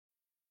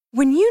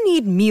When you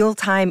need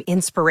mealtime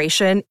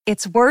inspiration,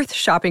 it's worth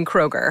shopping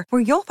Kroger,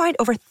 where you'll find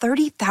over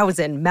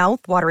 30,000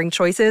 mouth-watering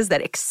choices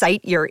that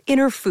excite your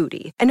inner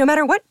foodie. And no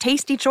matter what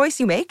tasty choice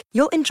you make,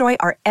 you'll enjoy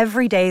our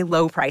everyday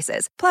low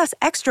prices, plus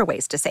extra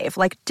ways to save,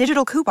 like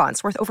digital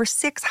coupons worth over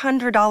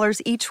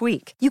 $600 each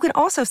week. You can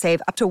also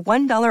save up to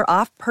 $1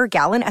 off per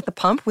gallon at the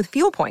pump with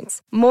fuel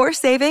points. More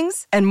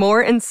savings and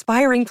more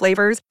inspiring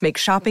flavors make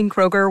shopping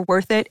Kroger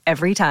worth it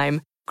every time.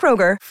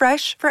 Kroger,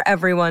 fresh for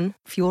everyone.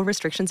 Fuel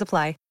restrictions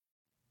apply.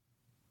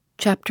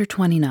 Chapter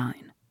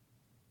 29.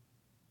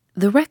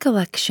 The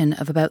recollection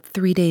of about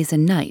 3 days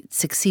and nights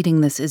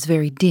succeeding this is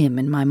very dim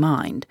in my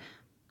mind.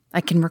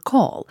 I can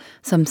recall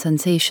some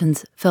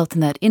sensations felt in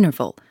that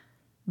interval,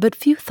 but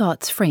few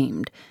thoughts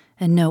framed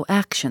and no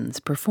actions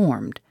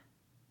performed.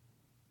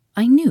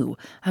 I knew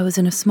I was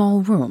in a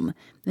small room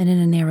and in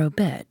a narrow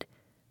bed.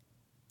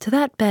 To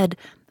that bed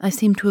I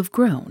seemed to have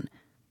grown.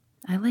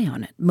 I lay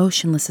on it,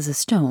 motionless as a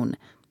stone,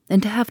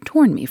 and to have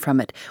torn me from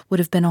it would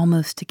have been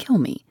almost to kill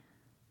me.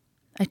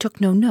 I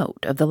took no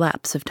note of the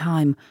lapse of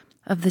time,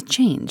 of the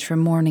change from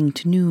morning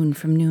to noon,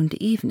 from noon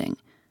to evening.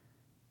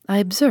 I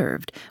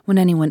observed when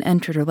anyone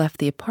entered or left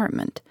the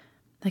apartment.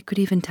 I could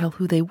even tell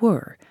who they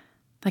were.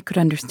 I could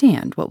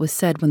understand what was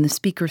said when the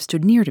speaker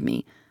stood near to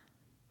me,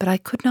 but I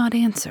could not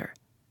answer.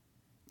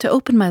 To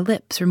open my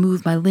lips or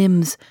move my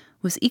limbs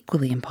was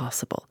equally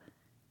impossible.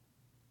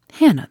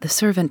 Hannah, the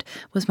servant,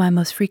 was my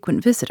most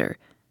frequent visitor.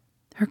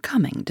 Her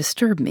coming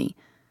disturbed me.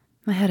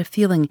 I had a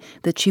feeling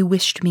that she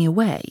wished me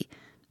away,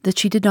 that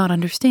she did not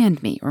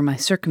understand me or my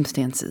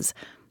circumstances,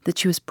 that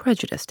she was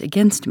prejudiced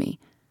against me.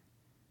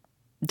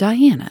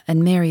 Diana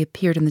and Mary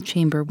appeared in the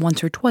chamber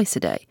once or twice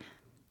a day.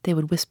 They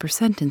would whisper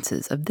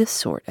sentences of this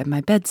sort at my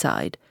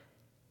bedside.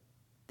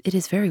 It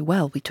is very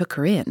well we took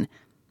her in.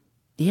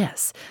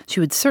 Yes,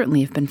 she would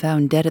certainly have been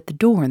found dead at the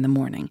door in the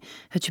morning,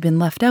 had she been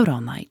left out all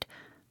night.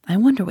 I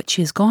wonder what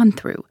she has gone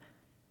through.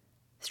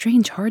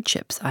 Strange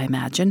hardships, I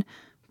imagine.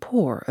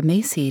 Poor,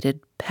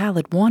 emaciated,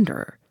 pallid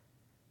wanderer.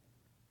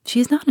 She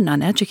is not an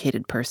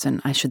uneducated person,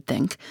 I should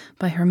think,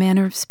 by her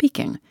manner of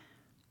speaking.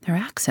 Her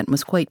accent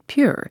was quite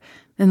pure,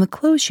 and the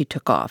clothes she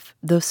took off,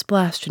 though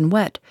splashed and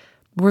wet,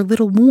 were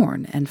little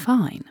worn and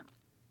fine.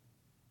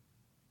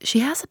 She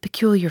has a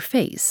peculiar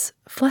face,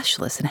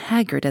 fleshless and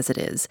haggard as it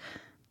is.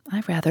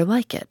 I rather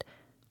like it,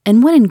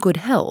 and when in good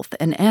health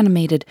and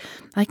animated,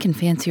 I can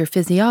fancy her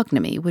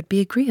physiognomy would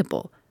be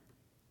agreeable.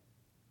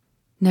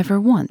 Never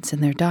once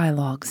in their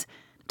dialogues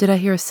did I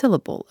hear a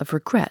syllable of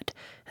regret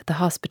at the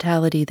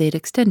hospitality they had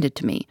extended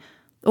to me,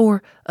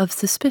 or of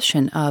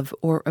suspicion of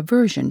or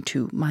aversion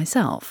to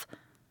myself.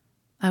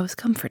 I was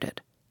comforted.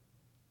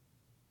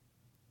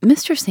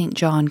 Mr. St.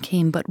 John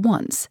came but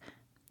once.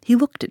 He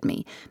looked at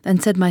me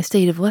and said my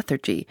state of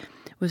lethargy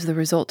was the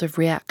result of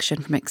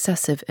reaction from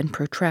excessive and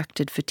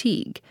protracted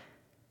fatigue.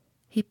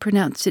 He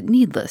pronounced it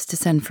needless to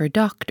send for a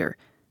doctor.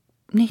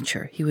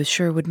 Nature, he was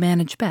sure, would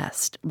manage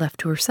best,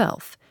 left to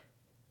herself.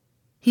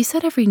 He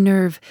said every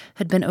nerve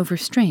had been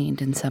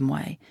overstrained in some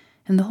way,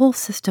 and the whole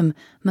system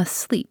must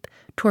sleep,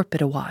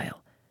 torpid a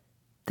while.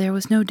 There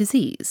was no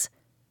disease.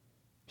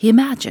 He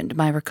imagined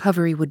my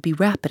recovery would be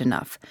rapid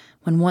enough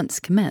when once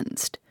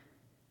commenced.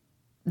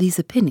 These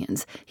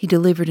opinions he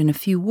delivered in a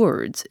few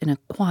words, in a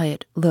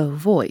quiet, low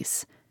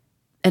voice,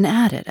 and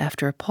added,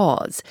 after a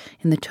pause,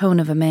 in the tone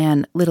of a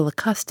man little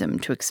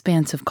accustomed to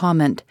expansive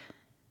comment,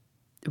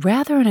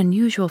 "Rather an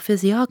unusual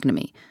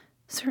physiognomy,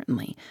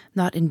 certainly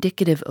not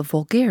indicative of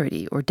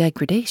vulgarity or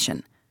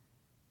degradation."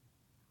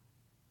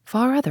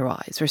 "Far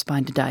otherwise,"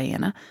 responded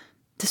Diana.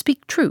 "To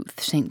speak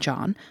truth, St.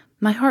 John,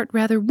 my heart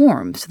rather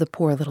warms to the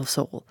poor little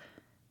soul.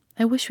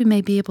 I wish we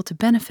may be able to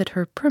benefit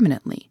her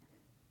permanently."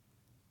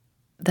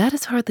 "That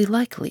is hardly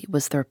likely,"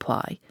 was the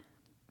reply.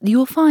 "You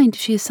will find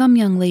she is some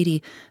young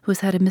lady who has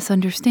had a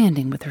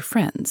misunderstanding with her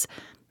friends,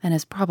 and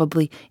has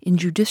probably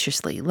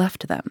injudiciously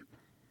left them.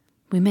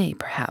 We may,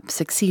 perhaps,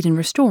 succeed in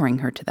restoring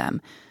her to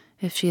them,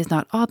 if she is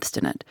not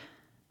obstinate,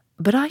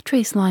 but I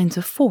trace lines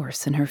of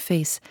force in her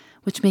face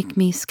which make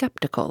me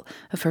skeptical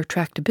of her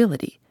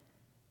tractability."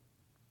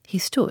 He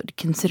stood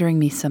considering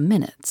me some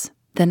minutes,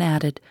 then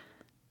added,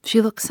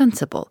 "She looks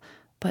sensible,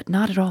 but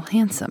not at all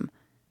handsome."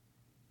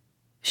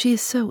 "She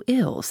is so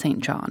ill, St.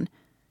 John."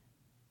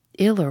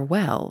 "Ill or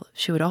well,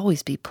 she would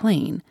always be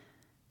plain.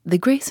 The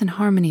grace and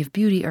harmony of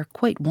beauty are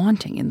quite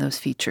wanting in those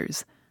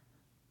features."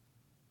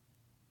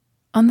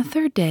 On the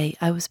third day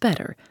I was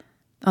better.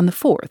 On the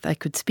fourth I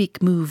could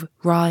speak, move,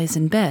 rise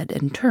in bed,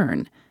 and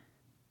turn.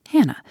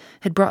 Hannah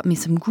had brought me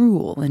some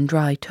gruel and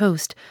dry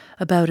toast,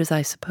 about, as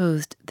I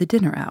supposed, the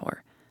dinner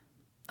hour.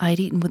 I had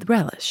eaten with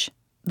relish.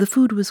 The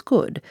food was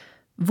good,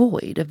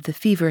 void of the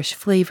feverish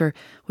flavor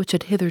which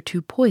had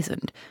hitherto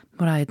poisoned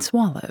what I had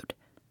swallowed.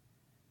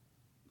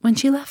 When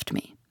she left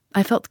me,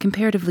 I felt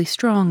comparatively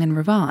strong and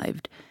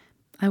revived.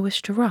 I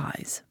wished to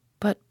rise,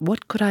 but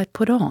what could I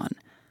put on?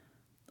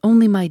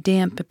 Only my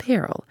damp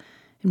apparel,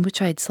 in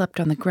which I had slept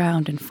on the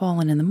ground and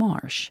fallen in the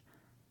marsh.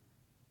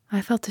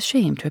 I felt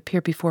ashamed to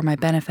appear before my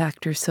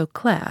benefactors so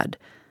clad.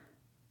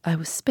 I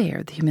was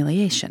spared the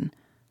humiliation.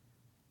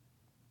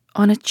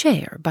 On a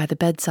chair by the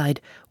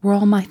bedside were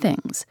all my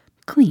things,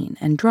 clean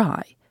and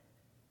dry.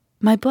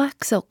 My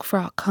black silk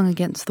frock hung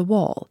against the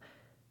wall.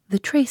 The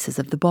traces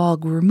of the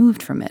bog were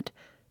removed from it,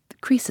 the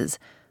creases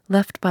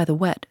left by the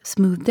wet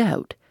smoothed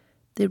out.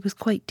 It was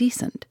quite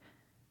decent.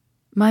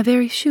 My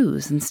very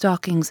shoes and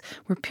stockings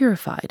were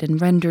purified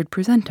and rendered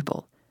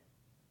presentable.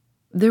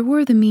 There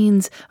were the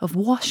means of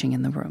washing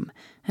in the room,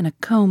 and a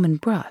comb and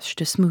brush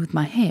to smooth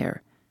my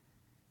hair.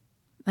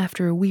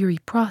 After a weary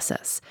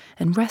process,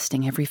 and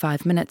resting every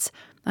 5 minutes,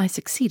 I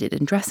succeeded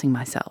in dressing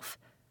myself.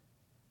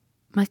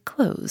 My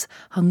clothes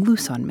hung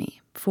loose on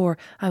me, for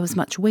I was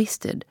much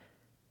wasted,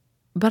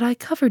 but I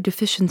covered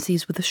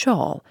deficiencies with a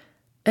shawl,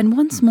 and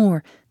once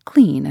more,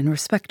 clean and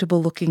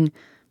respectable-looking,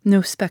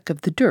 no speck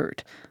of the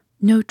dirt,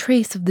 no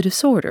trace of the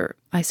disorder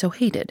I so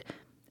hated,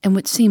 and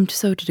which seemed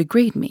so to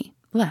degrade me,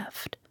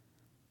 left.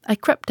 I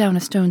crept down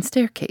a stone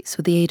staircase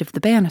with the aid of the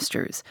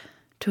banisters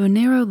to a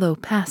narrow low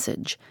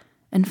passage,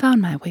 and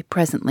found my way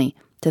presently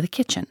to the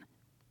kitchen.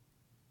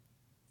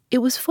 It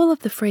was full of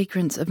the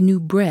fragrance of new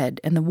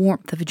bread and the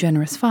warmth of a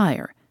generous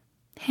fire.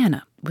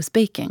 Hannah was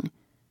baking.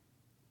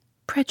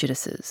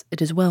 Prejudices,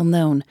 it is well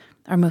known,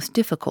 are most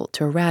difficult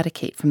to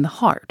eradicate from the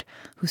heart,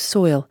 whose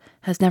soil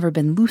has never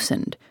been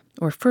loosened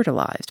or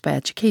fertilized by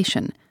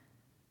education.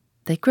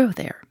 They grow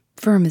there,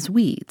 firm as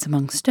weeds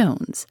among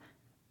stones.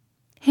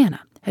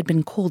 Hannah had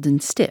been cold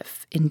and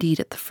stiff, indeed,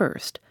 at the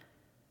first.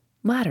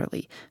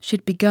 Latterly, she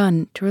had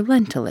begun to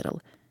relent a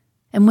little,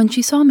 and when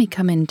she saw me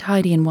come in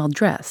tidy and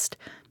well-dressed,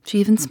 she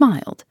even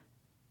smiled.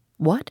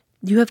 "What?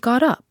 You have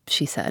got up,"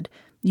 she said.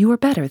 "You are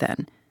better,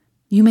 then.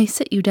 You may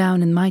sit you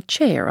down in my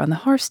chair on the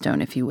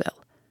hearthstone, if you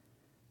will."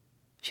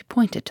 She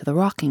pointed to the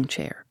rocking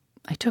chair.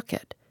 I took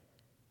it.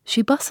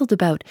 She bustled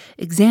about,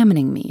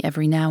 examining me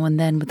every now and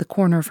then with the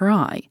corner of her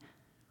eye.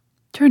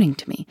 Turning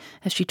to me,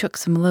 as she took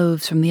some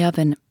loaves from the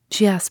oven,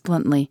 she asked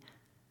bluntly,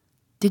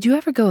 "Did you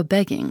ever go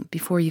a-begging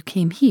before you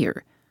came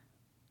here?"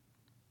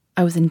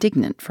 I was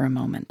indignant for a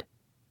moment,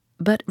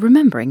 but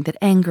remembering that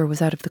anger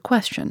was out of the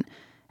question,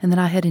 and that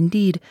I had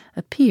indeed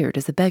appeared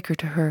as a beggar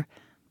to her,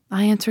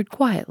 I answered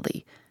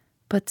quietly,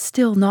 but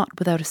still not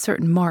without a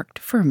certain marked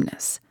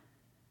firmness.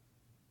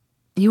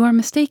 "You are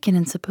mistaken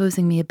in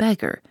supposing me a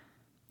beggar.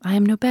 I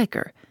am no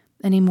beggar,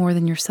 any more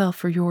than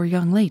yourself or your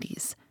young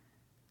ladies."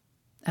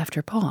 After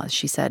a pause,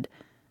 she said,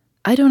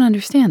 "I don't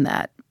understand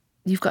that.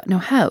 You've got no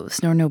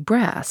house, nor no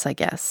brass, I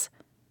guess."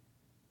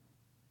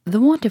 "The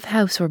want of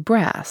house or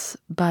brass,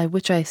 by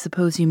which I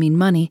suppose you mean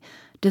money,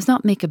 does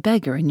not make a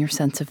beggar in your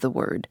sense of the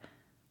word."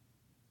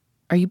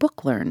 "Are you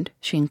book-learned?"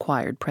 she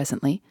inquired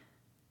presently.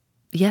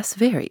 "Yes,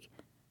 very."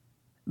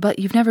 "But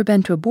you've never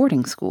been to a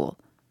boarding school?"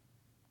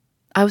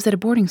 "I was at a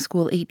boarding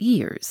school 8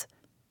 years."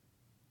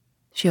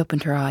 She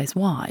opened her eyes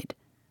wide.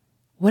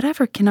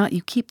 "Whatever cannot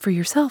you keep for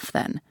yourself,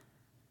 then?"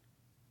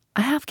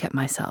 "I have kept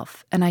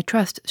myself, and I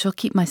trust shall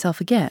keep myself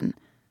again."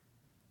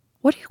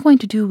 "What are you going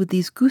to do with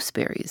these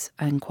gooseberries?"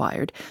 I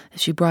inquired,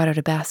 as she brought out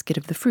a basket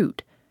of the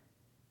fruit.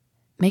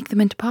 "Make them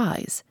into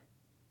pies."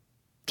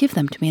 "Give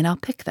them to me, and I'll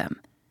pick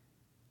them."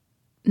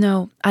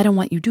 "No, I don't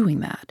want you doing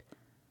that."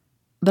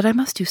 "But I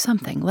must do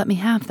something. Let me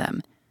have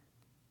them."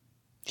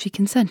 She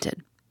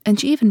consented, and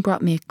she even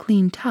brought me a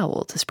clean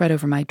towel to spread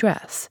over my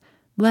dress,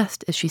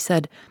 lest, as she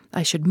said,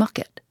 I should muck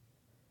it.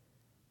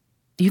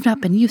 "You've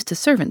not been used to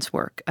servant's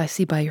work, I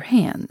see by your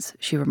hands,"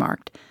 she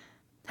remarked.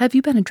 "Have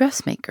you been a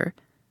dressmaker?"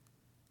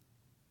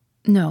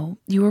 "No,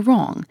 you are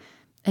wrong.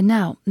 And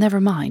now, never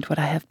mind what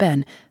I have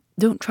been.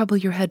 Don't trouble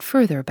your head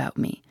further about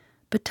me,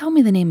 but tell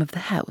me the name of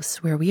the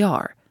house where we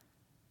are."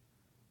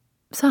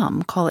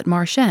 "Some call it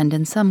Marsh End,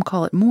 and some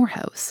call it Moor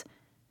House."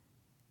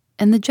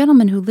 "And the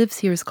gentleman who lives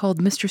here is called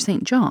Mr.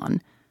 St.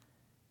 John?"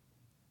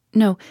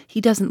 "No,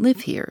 he doesn't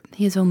live here.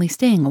 He is only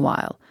staying a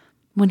while.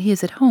 When he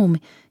is at home,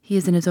 he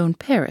is in his own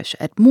parish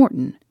at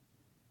Morton."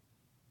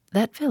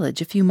 "That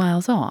village a few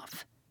miles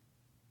off?"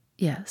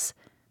 "Yes."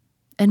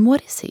 "And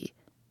what is he?"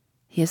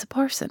 "He is a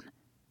parson."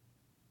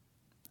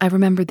 I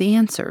remembered the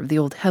answer of the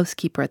old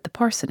housekeeper at the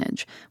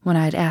parsonage when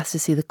I had asked to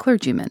see the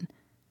clergyman.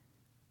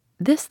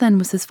 This, then,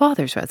 was his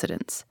father's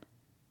residence?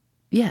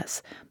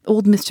 Yes,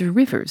 old Mr.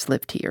 Rivers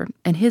lived here,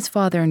 and his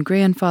father and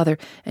grandfather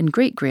and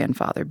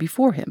great-grandfather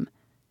before him.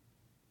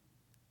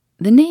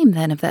 The name,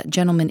 then, of that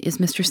gentleman is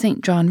Mr.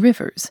 St. John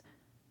Rivers.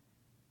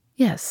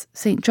 Yes,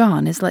 St.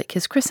 John is like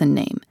his christened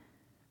name.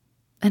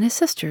 And his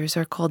sisters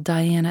are called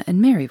Diana and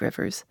Mary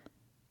Rivers.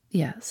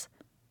 Yes.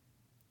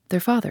 Their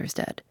father is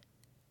dead.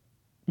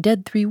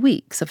 Dead 3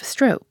 weeks of a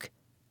stroke.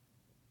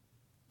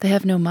 They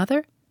have no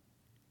mother?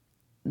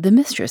 The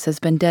mistress has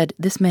been dead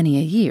this many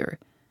a year.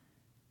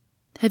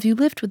 Have you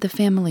lived with the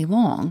family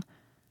long?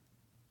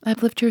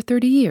 I've lived here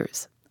 30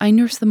 years. I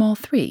nursed them all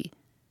 3.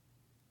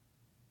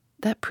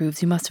 That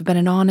proves you must have been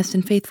an honest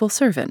and faithful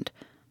servant.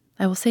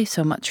 I will say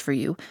so much for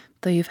you,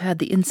 though you've had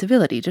the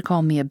incivility to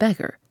call me a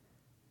beggar.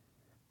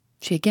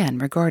 She again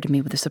regarded me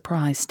with a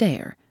surprised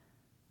stare.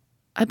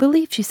 I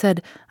believe, she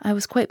said, I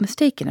was quite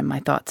mistaken in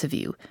my thoughts of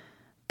you,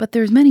 but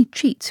there's many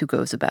cheats who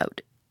goes about.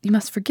 You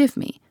must forgive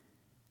me.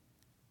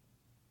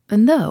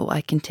 And though,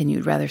 I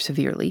continued rather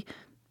severely,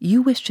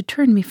 You wished to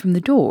turn me from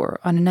the door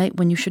on a night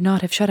when you should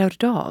not have shut out a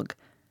dog.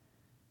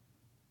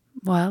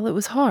 Well, it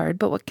was hard,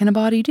 but what can a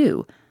body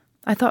do?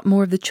 I thought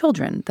more of the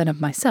children than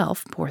of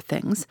myself, poor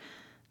things.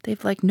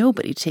 They've like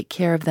nobody to take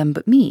care of them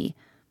but me.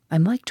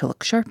 I'm like to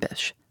look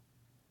sharpish.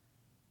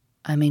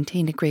 I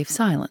maintained a grave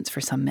silence for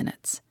some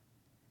minutes.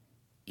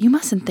 You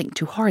mustn't think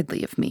too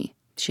hardly of me,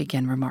 she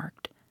again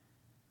remarked.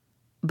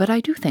 But I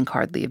do think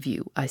hardly of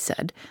you, I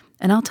said,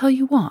 and I'll tell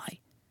you why.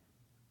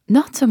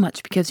 Not so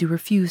much because you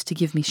refused to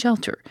give me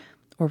shelter,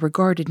 or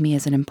regarded me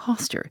as an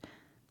impostor,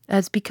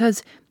 as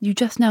because you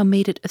just now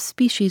made it a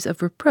species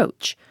of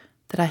reproach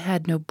that I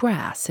had no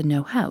brass and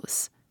no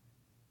house.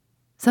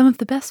 Some of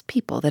the best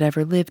people that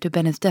ever lived have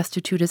been as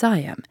destitute as I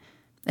am,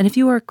 and if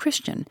you are a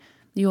Christian,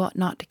 you ought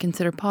not to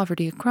consider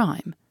poverty a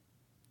crime.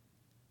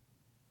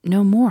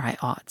 No more I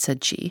ought,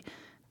 said she.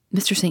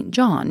 Mr. St.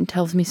 John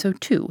tells me so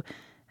too,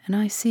 and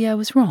I see I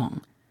was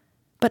wrong.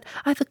 But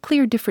I've a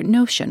clear different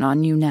notion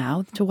on you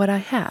now to what I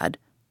had.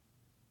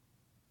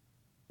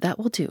 That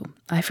will do.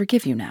 I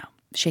forgive you now.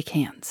 Shake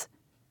hands.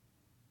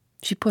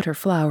 She put her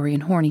flowery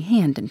and horny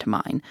hand into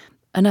mine.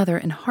 Another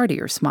and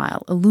heartier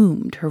smile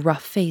illumined her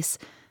rough face,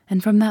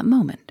 and from that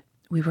moment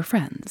we were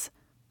friends.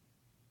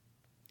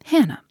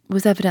 Hannah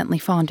was evidently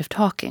fond of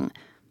talking.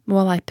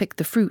 While I picked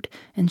the fruit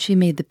and she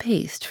made the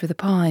paste for the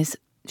pies,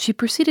 she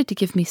proceeded to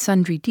give me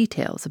sundry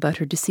details about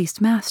her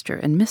deceased master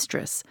and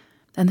mistress,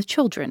 and the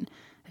children,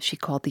 as she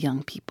called the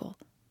young people.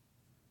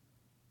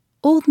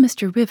 Old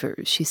Mr.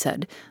 Rivers, she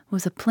said,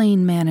 was a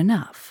plain man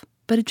enough,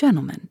 but a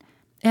gentleman,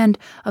 and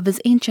of as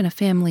ancient a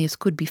family as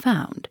could be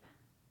found.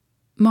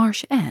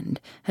 Marsh End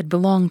had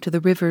belonged to the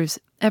Rivers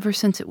ever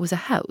since it was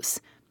a house,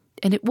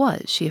 and it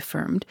was, she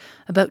affirmed,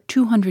 about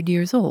 200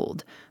 years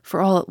old,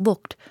 for all it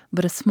looked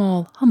but a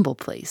small, humble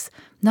place,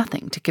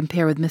 nothing to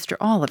compare with Mr.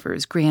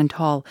 Oliver's grand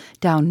hall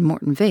down in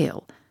Morton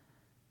Vale.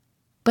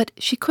 But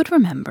she could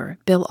remember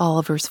Bill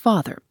Oliver's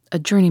father, a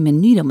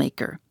journeyman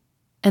needlemaker,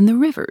 and the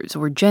Rivers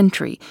were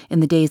gentry in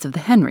the days of the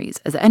Henrys,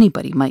 as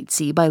anybody might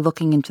see by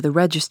looking into the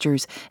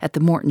registers at the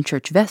Morton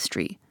Church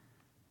vestry.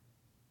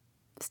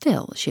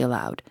 Still, she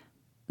allowed,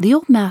 the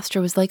old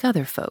master was like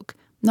other folk,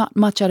 not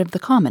much out of the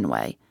common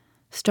way,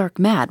 stark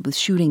mad with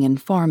shooting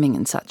and farming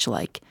and such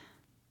like.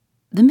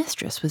 The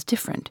mistress was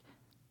different.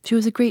 She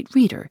was a great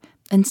reader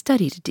and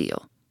studied a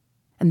deal,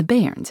 and the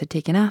bairns had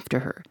taken after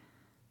her.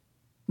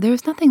 There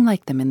was nothing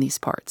like them in these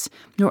parts,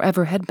 nor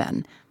ever had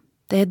been.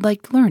 They had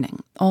liked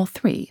learning, all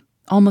three,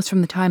 almost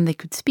from the time they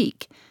could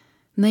speak,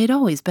 and they had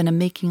always been a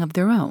making of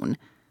their own.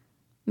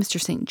 Mr.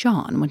 St.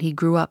 John, when he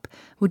grew up,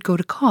 would go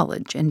to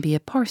college and be a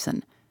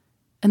parson,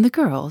 and the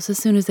girls, as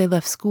soon as they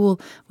left school,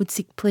 would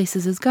seek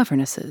places as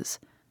governesses,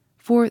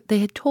 for they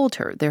had told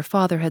her their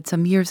father had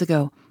some years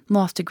ago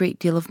lost a great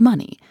deal of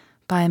money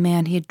by a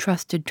man he had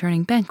trusted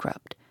turning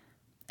bankrupt,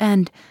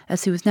 and,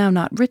 as he was now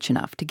not rich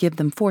enough to give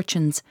them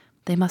fortunes,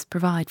 they must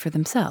provide for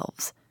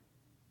themselves.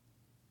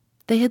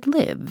 They had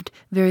lived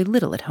very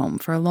little at home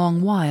for a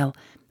long while,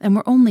 and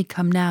were only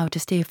come now to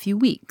stay a few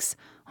weeks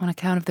on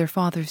account of their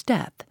father's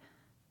death.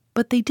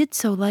 But they did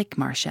so like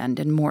Marsh End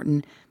and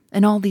Morton,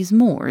 and all these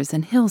moors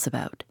and hills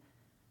about.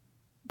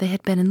 They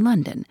had been in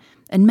London,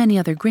 and many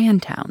other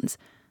grand towns,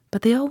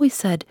 but they always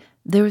said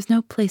there was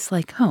no place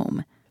like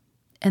home.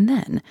 And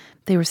then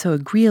they were so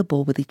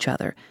agreeable with each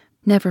other,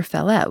 never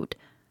fell out.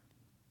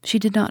 She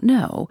did not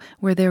know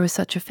where there was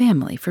such a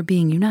family for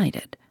being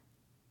united.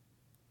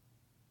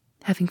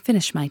 Having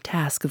finished my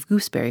task of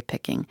gooseberry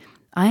picking,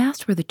 I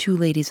asked where the two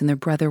ladies and their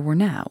brother were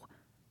now.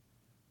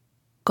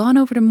 Gone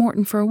over to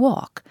Morton for a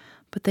walk,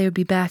 but they would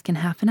be back in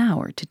half an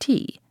hour to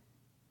tea.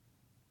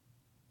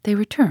 They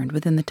returned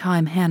within the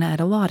time Hannah had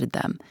allotted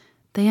them.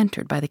 They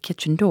entered by the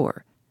kitchen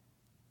door.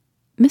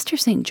 Mr.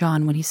 St.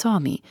 John, when he saw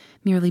me,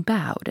 merely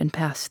bowed and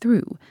passed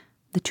through.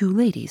 The two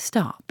ladies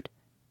stopped.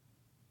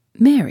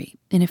 Mary,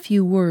 in a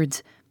few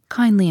words,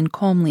 kindly and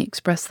calmly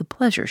expressed the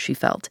pleasure she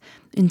felt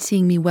in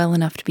seeing me well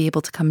enough to be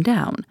able to come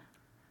down.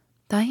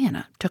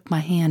 Diana took my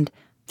hand.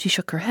 She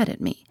shook her head at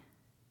me.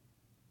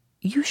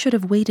 You should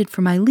have waited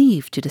for my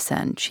leave to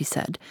descend, she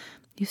said.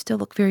 You still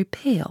look very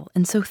pale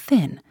and so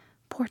thin.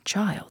 Poor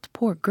child,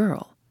 poor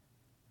girl.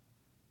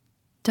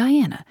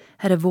 Diana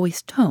had a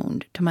voice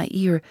toned to my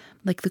ear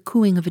like the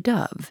cooing of a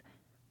dove.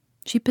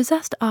 She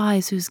possessed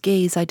eyes whose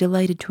gaze I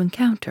delighted to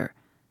encounter.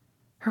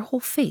 Her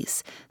whole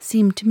face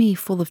seemed to me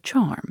full of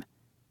charm.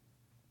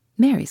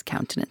 Mary's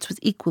countenance was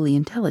equally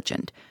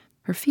intelligent,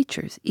 her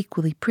features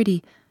equally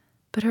pretty,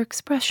 but her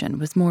expression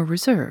was more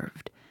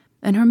reserved,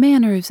 and her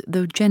manners,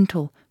 though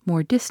gentle,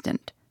 more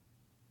distant.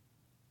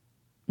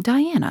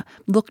 Diana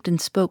looked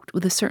and spoke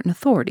with a certain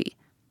authority.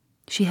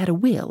 She had a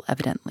will,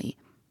 evidently.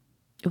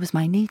 It was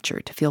my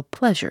nature to feel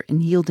pleasure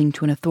in yielding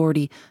to an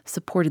authority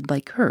supported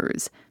like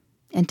hers,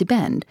 and to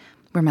bend,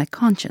 where my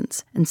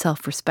conscience and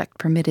self-respect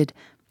permitted,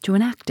 to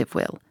an active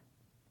will.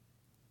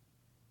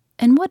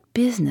 And what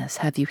business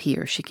have you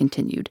here? She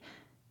continued.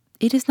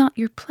 It is not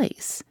your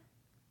place.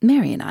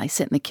 Mary and I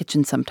sit in the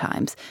kitchen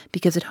sometimes,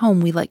 because at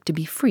home we like to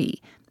be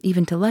free,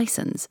 even to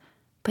license,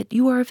 but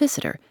you are a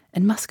visitor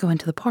and must go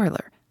into the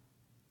parlor.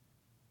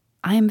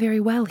 I am very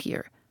well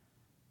here."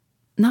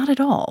 "Not at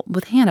all,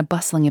 with Hannah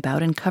bustling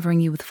about and covering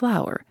you with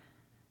flour.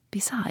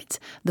 Besides,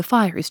 the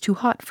fire is too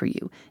hot for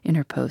you,"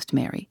 interposed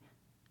Mary.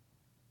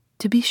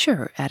 "To be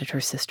sure," added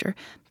her sister.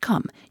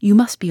 "Come, you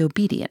must be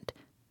obedient."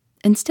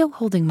 And still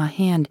holding my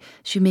hand,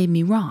 she made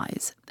me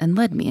rise and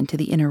led me into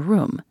the inner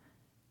room.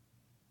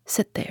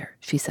 "Sit there,"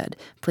 she said,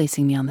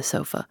 placing me on the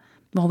sofa,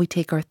 "while we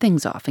take our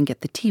things off and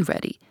get the tea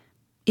ready.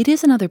 It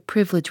is another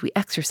privilege we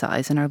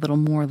exercise in our little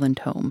moorland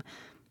home,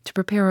 to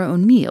prepare our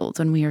own meals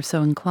when we are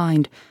so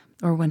inclined,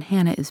 or when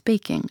Hannah is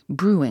baking,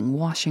 brewing,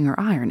 washing, or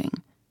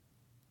ironing."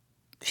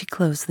 She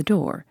closed the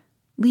door,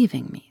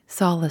 leaving me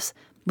solace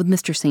with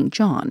Mr. St.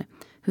 John,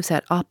 who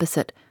sat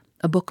opposite,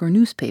 a book or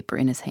newspaper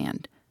in his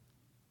hand.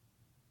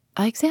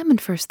 I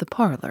examined first the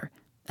parlor,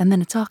 and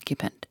then its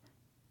occupant.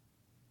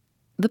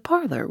 The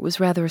parlor was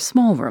rather a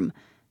small room,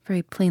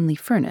 very plainly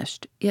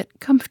furnished, yet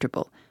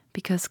comfortable,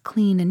 because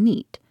clean and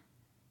neat.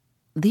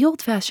 The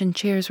old-fashioned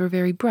chairs were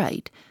very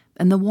bright,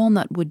 and the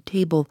walnut-wood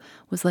table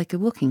was like a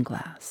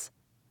looking-glass.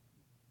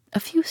 A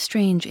few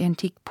strange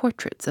antique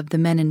portraits of the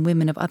men and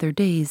women of other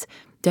days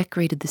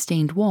decorated the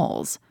stained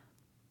walls.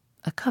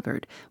 A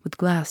cupboard with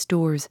glass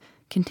doors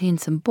contained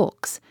some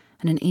books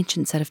and an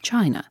ancient set of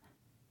china.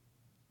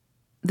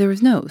 There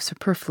was no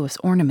superfluous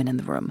ornament in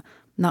the room,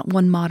 not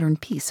one modern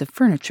piece of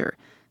furniture,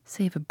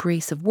 save a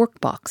brace of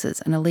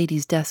work-boxes and a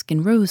lady's desk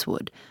in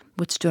rosewood,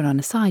 which stood on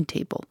a side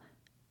table.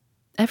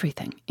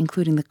 Everything,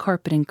 including the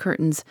carpet and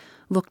curtains,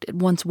 looked at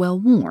once well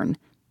worn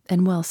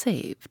and well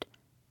saved.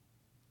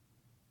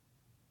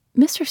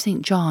 Mr.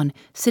 St. John,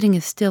 sitting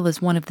as still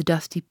as one of the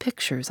dusty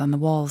pictures on the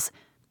walls,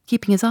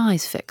 keeping his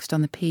eyes fixed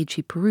on the page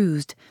he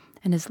perused,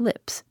 and his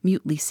lips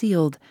mutely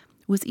sealed,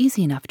 was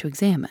easy enough to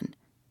examine.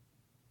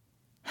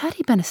 Had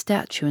he been a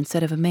statue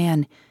instead of a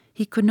man,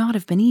 he could not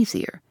have been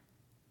easier.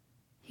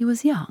 He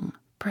was young,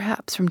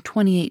 perhaps from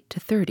 28 to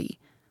 30,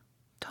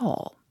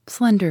 tall,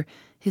 slender,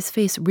 his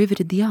face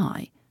riveted the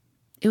eye.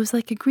 It was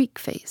like a Greek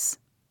face,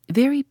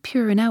 very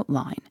pure in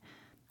outline,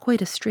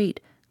 quite a straight,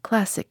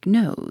 classic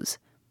nose,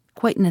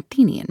 quite an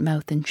Athenian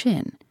mouth and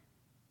chin.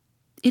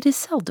 It is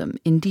seldom,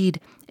 indeed,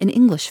 an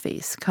English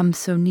face comes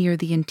so near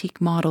the antique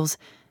models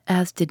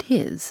as did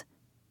his.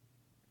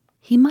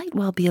 He might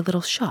well be a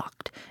little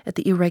shocked at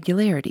the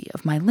irregularity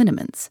of my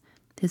lineaments,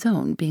 his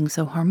own being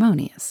so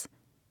harmonious.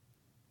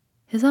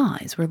 His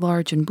eyes were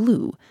large and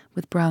blue,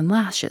 with brown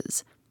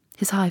lashes.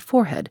 His high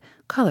forehead,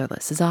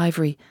 colorless as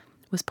ivory,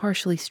 was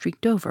partially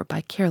streaked over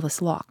by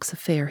careless locks of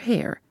fair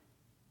hair.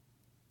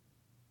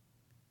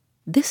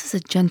 This is a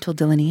gentle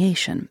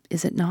delineation,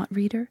 is it not,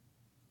 reader?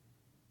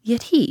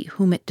 Yet he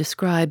whom it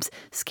describes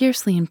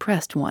scarcely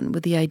impressed one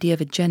with the idea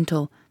of a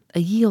gentle, a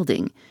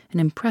yielding, an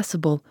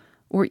impressible,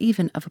 or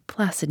even of a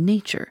placid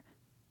nature.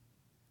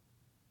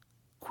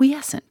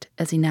 Quiescent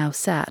as he now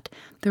sat,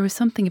 there was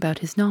something about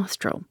his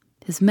nostril,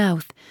 his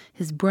mouth,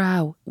 his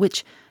brow,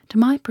 which, to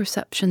my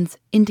perceptions,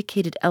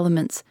 indicated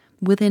elements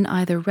within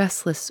either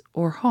restless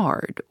or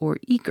hard or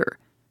eager.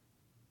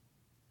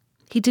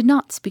 He did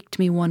not speak to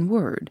me one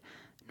word,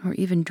 nor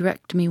even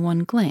direct me one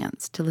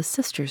glance till his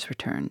sisters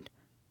returned.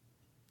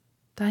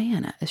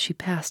 Diana, as she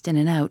passed in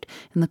and out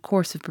in the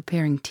course of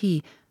preparing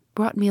tea,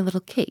 brought me a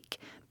little cake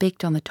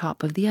baked on the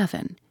top of the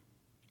oven.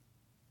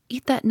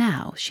 "Eat that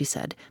now," she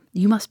said.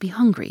 "You must be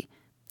hungry.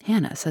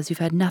 Hannah says you've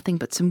had nothing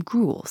but some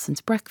gruel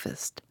since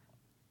breakfast."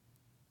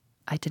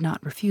 I did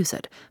not refuse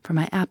it, for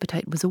my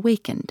appetite was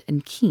awakened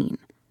and keen.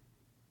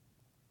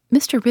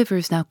 Mr.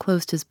 Rivers now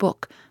closed his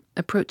book,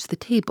 approached the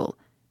table,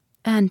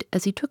 and,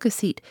 as he took a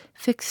seat,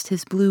 fixed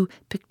his blue,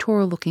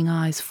 pictorial-looking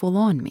eyes full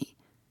on me.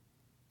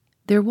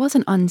 There was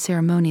an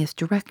unceremonious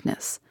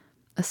directness,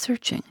 a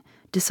searching,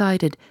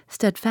 decided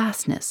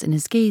steadfastness in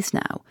his gaze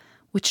now,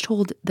 which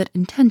told that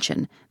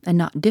intention, and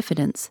not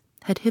diffidence,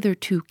 had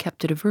hitherto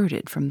kept it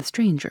averted from the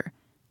stranger.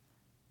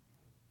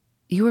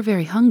 "You are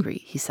very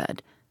hungry," he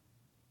said.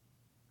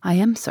 "I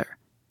am, sir."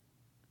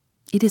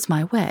 "It is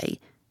my way,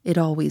 it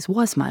always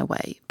was my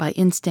way, by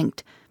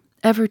instinct,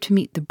 ever to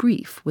meet the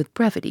brief with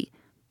brevity,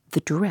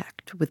 the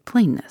direct with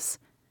plainness.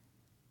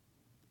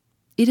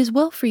 It is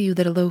well for you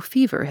that a low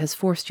fever has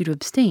forced you to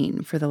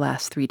abstain for the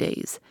last 3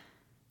 days.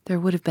 There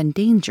would have been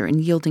danger in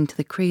yielding to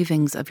the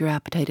cravings of your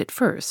appetite at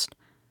first.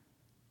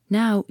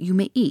 Now you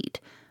may eat,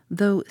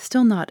 though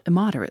still not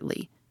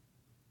immoderately."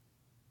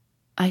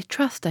 "I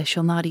trust I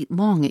shall not eat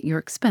long at your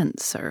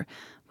expense, sir,"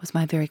 was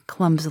my very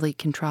clumsily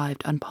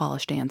contrived,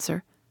 unpolished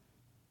answer.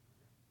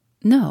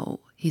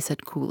 "No," he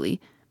said coolly.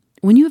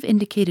 "When you have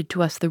indicated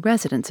to us the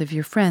residence of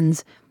your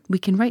friends, we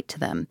can write to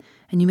them,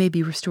 and you may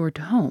be restored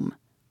to home."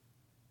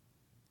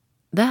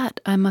 "That,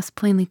 I must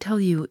plainly tell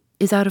you,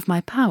 is out of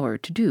my power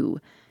to do,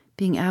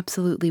 being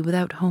absolutely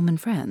without home and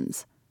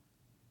friends."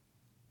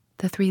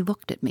 The three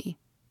looked at me,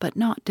 but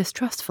not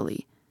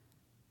distrustfully.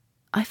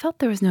 I felt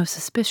there was no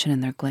suspicion in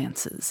their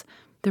glances.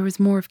 There was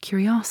more of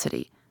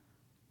curiosity.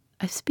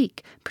 I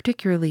speak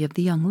particularly of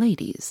the young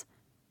ladies.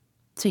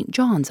 St.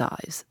 John's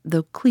eyes,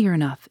 though clear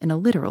enough in a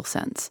literal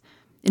sense,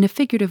 in a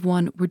figurative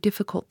one were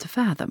difficult to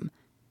fathom.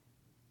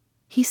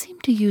 He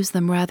seemed to use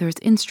them rather as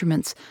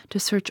instruments to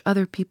search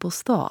other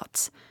people's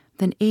thoughts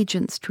than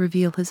agents to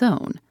reveal his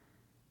own,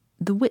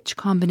 the which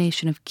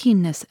combination of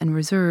keenness and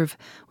reserve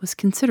was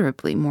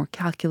considerably more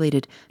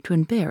calculated to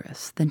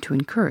embarrass than to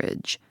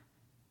encourage.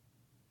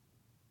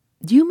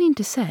 "Do you mean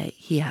to say,"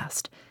 he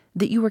asked,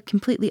 "that you are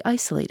completely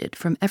isolated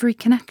from every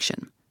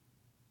connection?"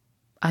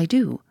 "I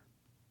do.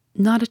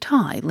 Not a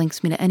tie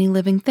links me to any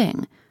living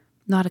thing.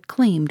 Not a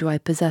claim do I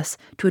possess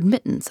to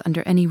admittance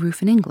under any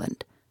roof in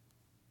England."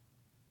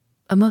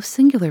 "A most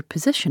singular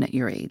position at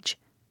your age."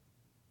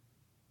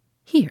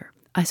 Here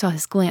I saw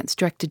his glance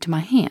directed to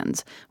my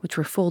hands, which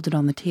were folded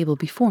on the table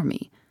before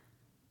me.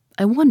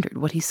 I wondered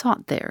what he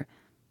sought there.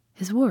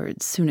 His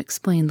words soon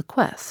explained the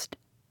quest.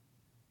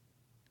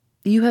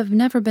 "You have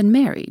never been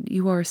married.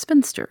 You are a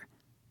spinster."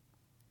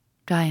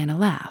 Diana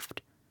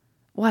laughed.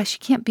 "Why, she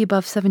can't be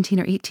above 17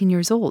 or 18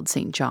 years old,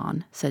 St.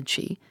 John," said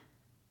she.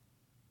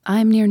 "I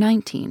am near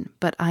 19,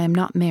 but I am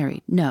not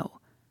married, no."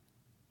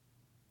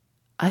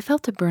 I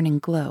felt a burning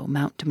glow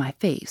mount to my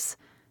face,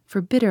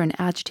 for bitter and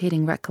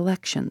agitating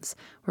recollections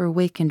were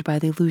awakened by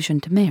the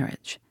allusion to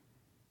marriage.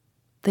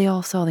 They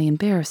all saw the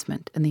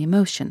embarrassment and the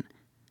emotion.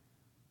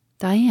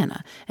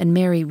 Diana and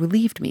Mary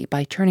relieved me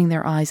by turning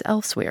their eyes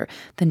elsewhere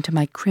than to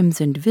my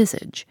crimsoned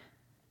visage.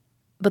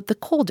 But the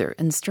colder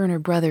and sterner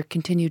brother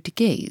continued to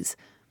gaze,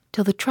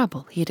 till the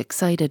trouble he had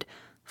excited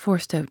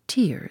forced out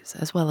tears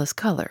as well as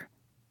color.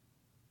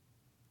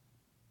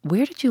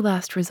 "Where did you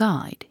last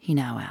reside?" he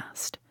now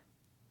asked.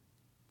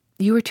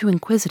 "You are too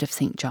inquisitive,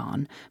 St.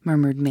 John,"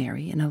 murmured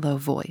Mary in a low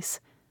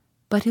voice,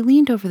 but he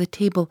leaned over the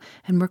table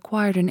and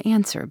required an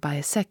answer by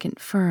a second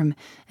firm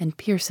and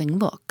piercing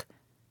look.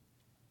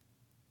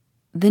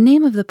 "The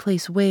name of the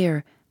place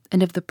where,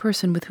 and of the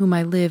person with whom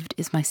I lived,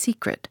 is my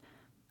secret,"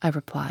 I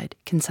replied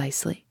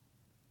concisely.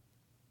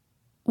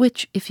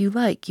 "Which, if you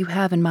like, you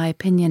have, in my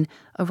opinion,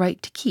 a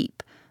right to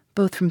keep,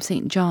 both from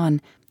St.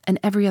 John and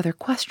every other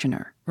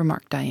questioner,"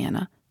 remarked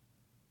Diana.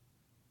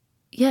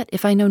 "Yet,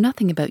 if I know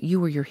nothing about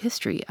you or your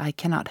history, I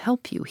cannot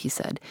help you," he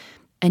said,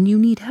 "and you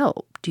need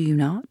help, do you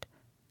not?"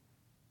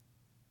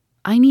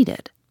 "I need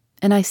it,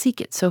 and I seek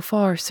it so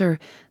far, sir,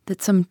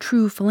 that some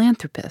true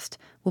philanthropist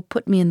will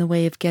put me in the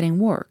way of getting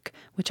work,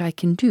 which I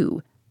can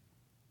do.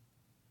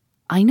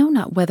 I know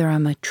not whether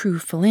I'm a true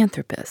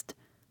philanthropist,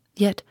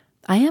 yet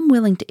I am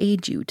willing to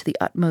aid you to the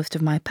utmost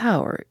of my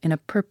power in a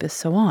purpose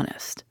so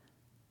honest.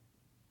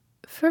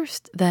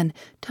 First, then,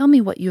 tell me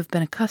what you have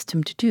been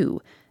accustomed to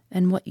do,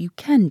 and what you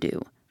can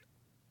do."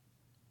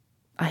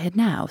 I had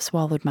now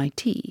swallowed my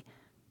tea.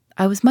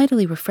 I was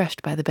mightily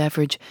refreshed by the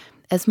beverage,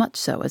 as much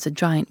so as a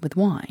giant with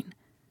wine.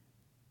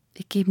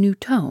 It gave new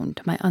tone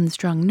to my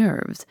unstrung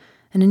nerves,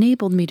 and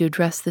enabled me to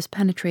address this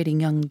penetrating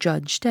young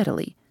judge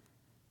steadily.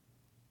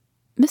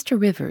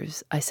 "Mr.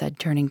 Rivers," I said,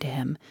 turning to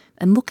him,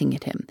 and looking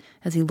at him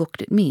as he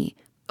looked at me,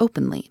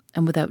 openly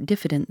and without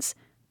diffidence,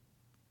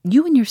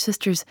 "you and your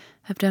sisters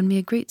have done me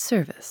a great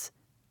service.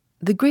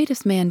 The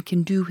greatest man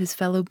can do his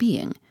fellow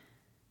being.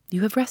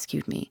 You have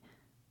rescued me,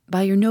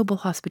 by your noble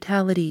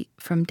hospitality,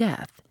 from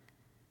death.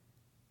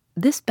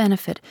 This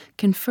benefit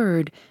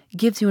conferred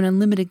gives you an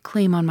unlimited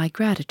claim on my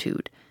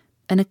gratitude,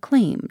 and a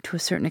claim, to a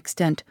certain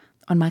extent,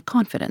 on my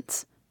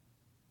confidence.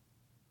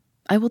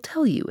 I will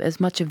tell you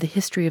as much of the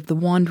history of the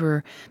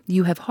wanderer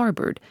you have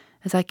harbored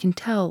as I can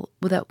tell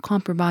without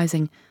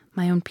compromising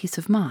my own peace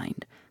of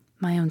mind,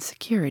 my own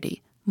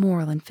security,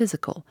 moral and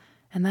physical,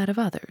 and that of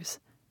others.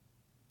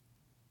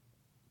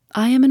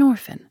 I am an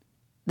orphan,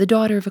 the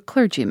daughter of a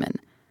clergyman.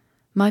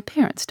 My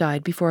parents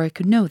died before I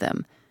could know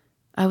them.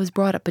 I was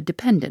brought up a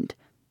dependent,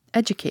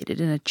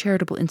 educated in a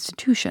charitable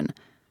institution.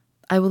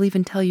 I will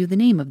even tell you the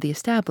name of the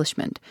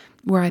establishment,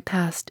 where I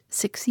passed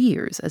 6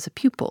 years as a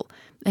pupil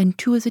and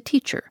 2 as a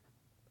teacher.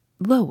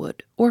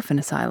 Lowood Orphan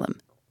Asylum.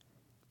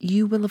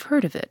 You will have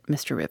heard of it,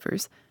 Mr.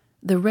 Rivers.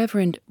 The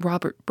Reverend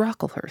Robert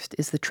Brocklehurst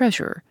is the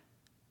treasurer."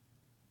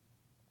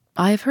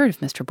 "I have heard of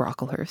Mr.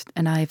 Brocklehurst,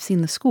 and I have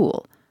seen the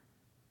school."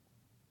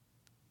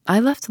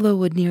 "I left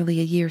Lowood nearly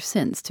a year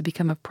since to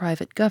become a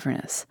private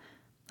governess.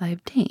 I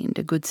obtained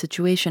a good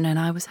situation, and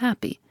I was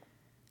happy.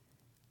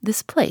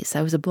 This place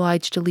I was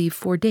obliged to leave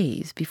 4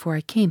 days before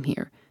I came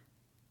here.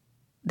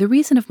 The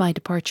reason of my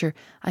departure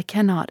I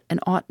cannot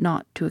and ought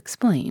not to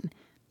explain.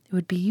 It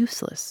would be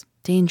useless,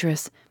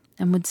 dangerous,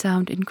 and would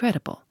sound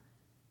incredible.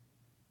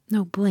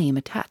 No blame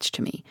attached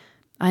to me.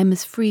 I am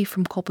as free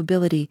from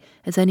culpability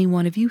as any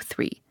one of you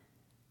 3.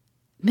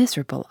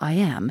 Miserable I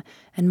am,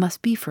 and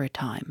must be for a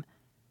time,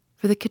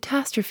 for the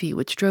catastrophe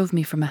which drove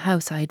me from a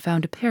house I had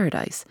found a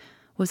paradise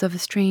was of a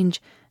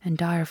strange and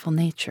direful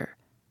nature.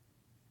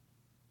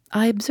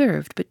 I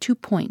observed but 2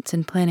 points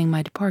in planning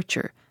my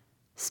departure: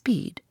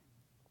 speed,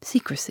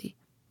 secrecy.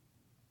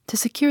 To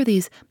secure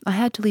these, I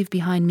had to leave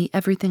behind me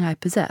everything I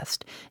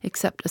possessed,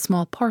 except a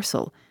small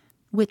parcel,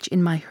 which,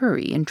 in my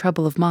hurry and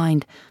trouble of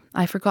mind,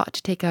 I forgot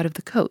to take out of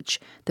the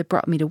coach that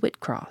brought me to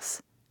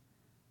Whitcross.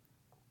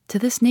 To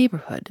this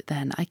neighborhood,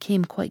 then, I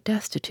came quite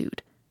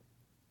destitute.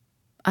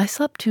 I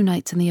slept 2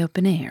 nights in the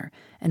open air,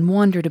 and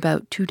wandered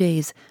about 2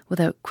 days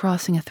without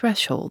crossing a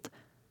threshold.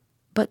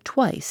 But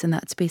twice in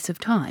that space of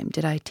time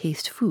did I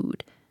taste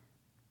food,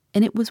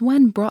 and it was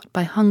when brought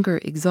by hunger,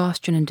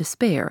 exhaustion, and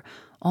despair,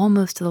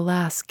 almost to the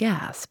last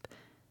gasp,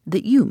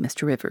 that you,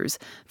 Mr. Rivers,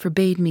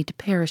 forbade me to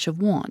perish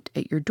of want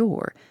at your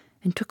door,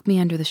 and took me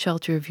under the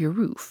shelter of your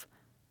roof.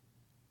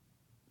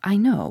 I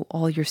know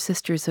all your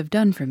sisters have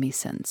done for me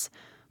since,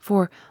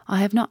 for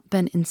I have not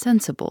been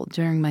insensible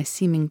during my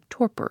seeming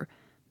torpor,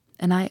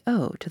 and I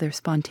owe to their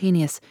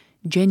spontaneous,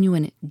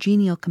 genuine,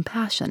 genial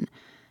compassion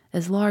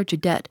as large a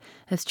debt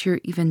as to your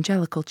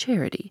evangelical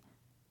charity.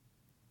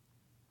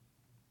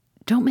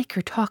 "Don't make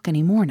her talk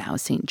any more now,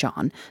 St.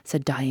 John,"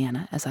 said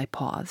Diana as I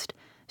paused.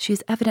 "She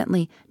is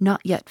evidently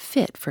not yet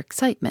fit for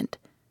excitement.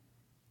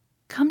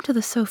 Come to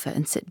the sofa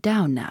and sit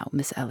down now,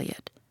 Miss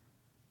Elliot."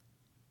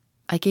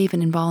 I gave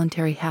an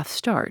involuntary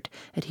half-start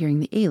at hearing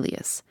the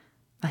alias.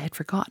 I had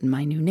forgotten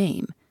my new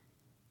name.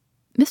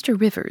 Mr.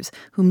 Rivers,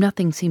 whom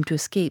nothing seemed to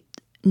escape,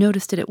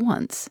 noticed it at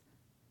once.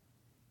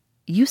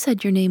 "You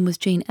said your name was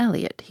Jane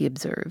Elliot," he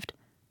observed.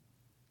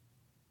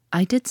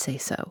 I did say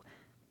so,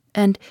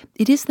 and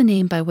it is the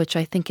name by which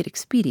I think it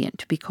expedient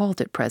to be called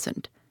at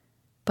present.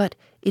 But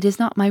it is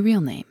not my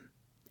real name,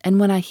 and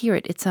when I hear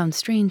it, it sounds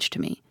strange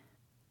to me.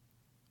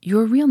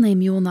 Your real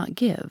name you will not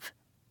give.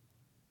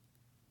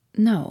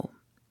 No,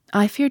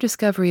 I fear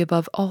discovery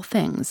above all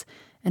things,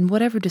 and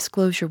whatever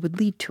disclosure would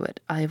lead to it,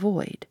 I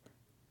avoid.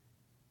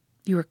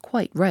 You are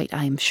quite right,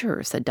 I am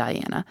sure, said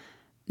Diana.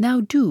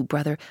 Now do,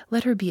 brother,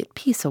 let her be at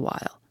peace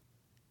awhile.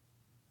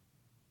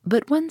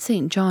 But when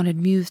St. John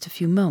had mused a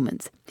few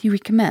moments, he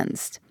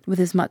recommenced, with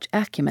as much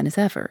acumen as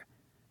ever.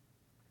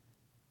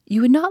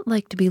 You would not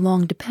like to be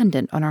long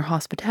dependent on our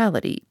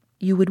hospitality.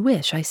 You would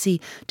wish, I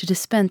see, to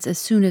dispense as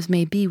soon as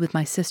may be with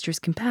my sister's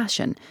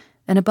compassion,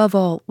 and above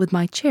all with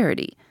my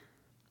charity.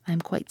 I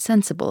am quite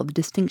sensible of the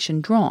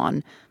distinction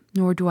drawn,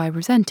 nor do I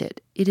resent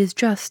it. It is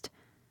just,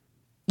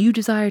 you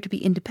desire to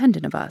be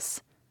independent of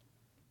us.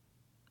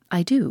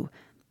 I do.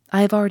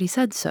 I have already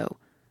said so.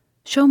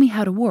 Show me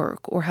how to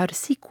work, or how to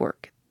seek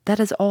work. That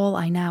is all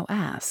I now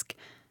ask.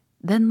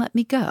 Then let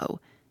me go,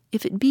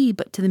 if it be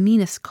but to the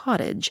meanest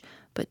cottage,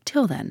 but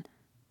till then,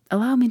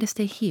 allow me to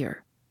stay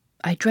here.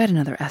 I dread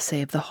another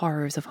essay of the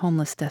horrors of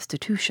homeless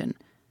destitution.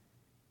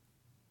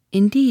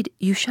 Indeed,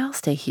 you shall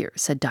stay here,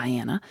 said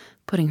Diana,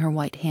 putting her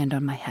white hand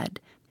on my head.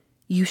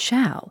 You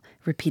shall,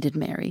 repeated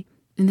Mary,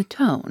 in the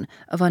tone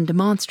of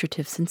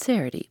undemonstrative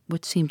sincerity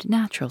which seemed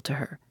natural to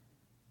her.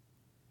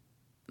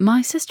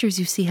 My sisters,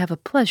 you see, have a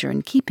pleasure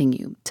in keeping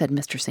you, said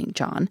Mr. St.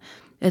 John,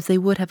 as they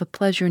would have a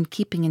pleasure in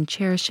keeping and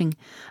cherishing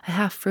a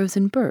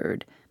half-frozen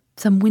bird.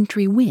 Some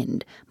wintry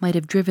wind might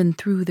have driven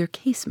through their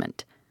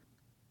casement.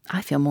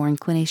 I feel more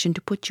inclination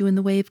to put you in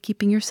the way of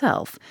keeping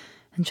yourself,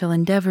 and shall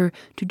endeavor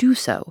to do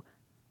so.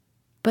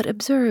 But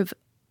observe,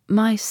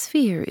 my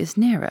sphere is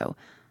narrow.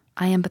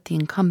 I am but the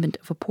incumbent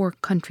of a poor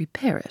country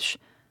parish.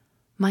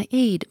 My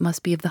aid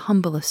must be of the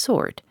humblest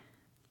sort,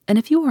 and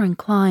if you are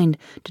inclined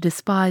to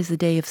despise the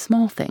day of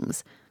small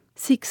things,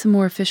 seek some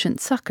more efficient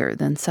succor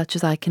than such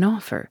as I can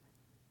offer.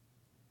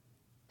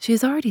 She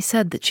has already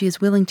said that she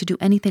is willing to do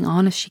anything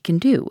honest she can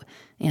do,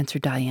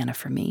 answered Diana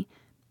for me.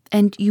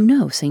 And you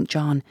know, St.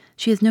 John,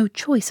 she has no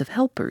choice of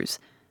helpers.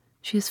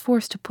 She is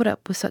forced to put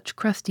up with such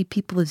crusty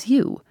people as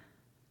you.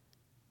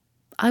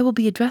 I will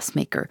be a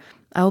dressmaker.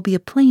 I will be a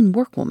plain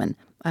workwoman.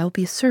 I will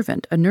be a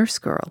servant, a nurse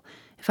girl,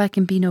 if I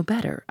can be no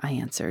better, I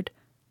answered.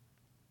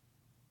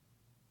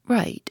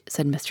 Right,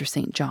 said Mr.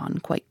 St. John,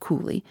 quite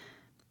coolly.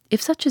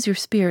 If such is your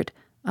spirit,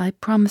 I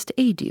promise to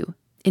aid you,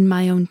 in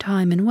my own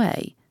time and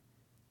way.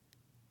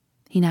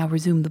 He now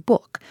resumed the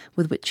book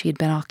with which he had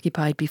been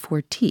occupied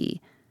before tea.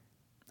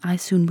 I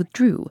soon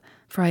withdrew,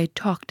 for I had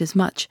talked as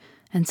much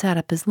and sat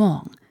up as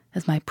long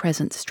as my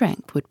present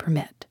strength would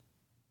permit.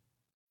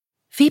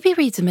 Phoebe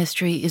Reads a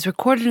Mystery is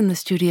recorded in the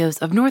studios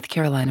of North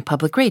Carolina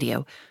Public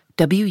Radio,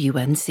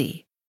 WUNC.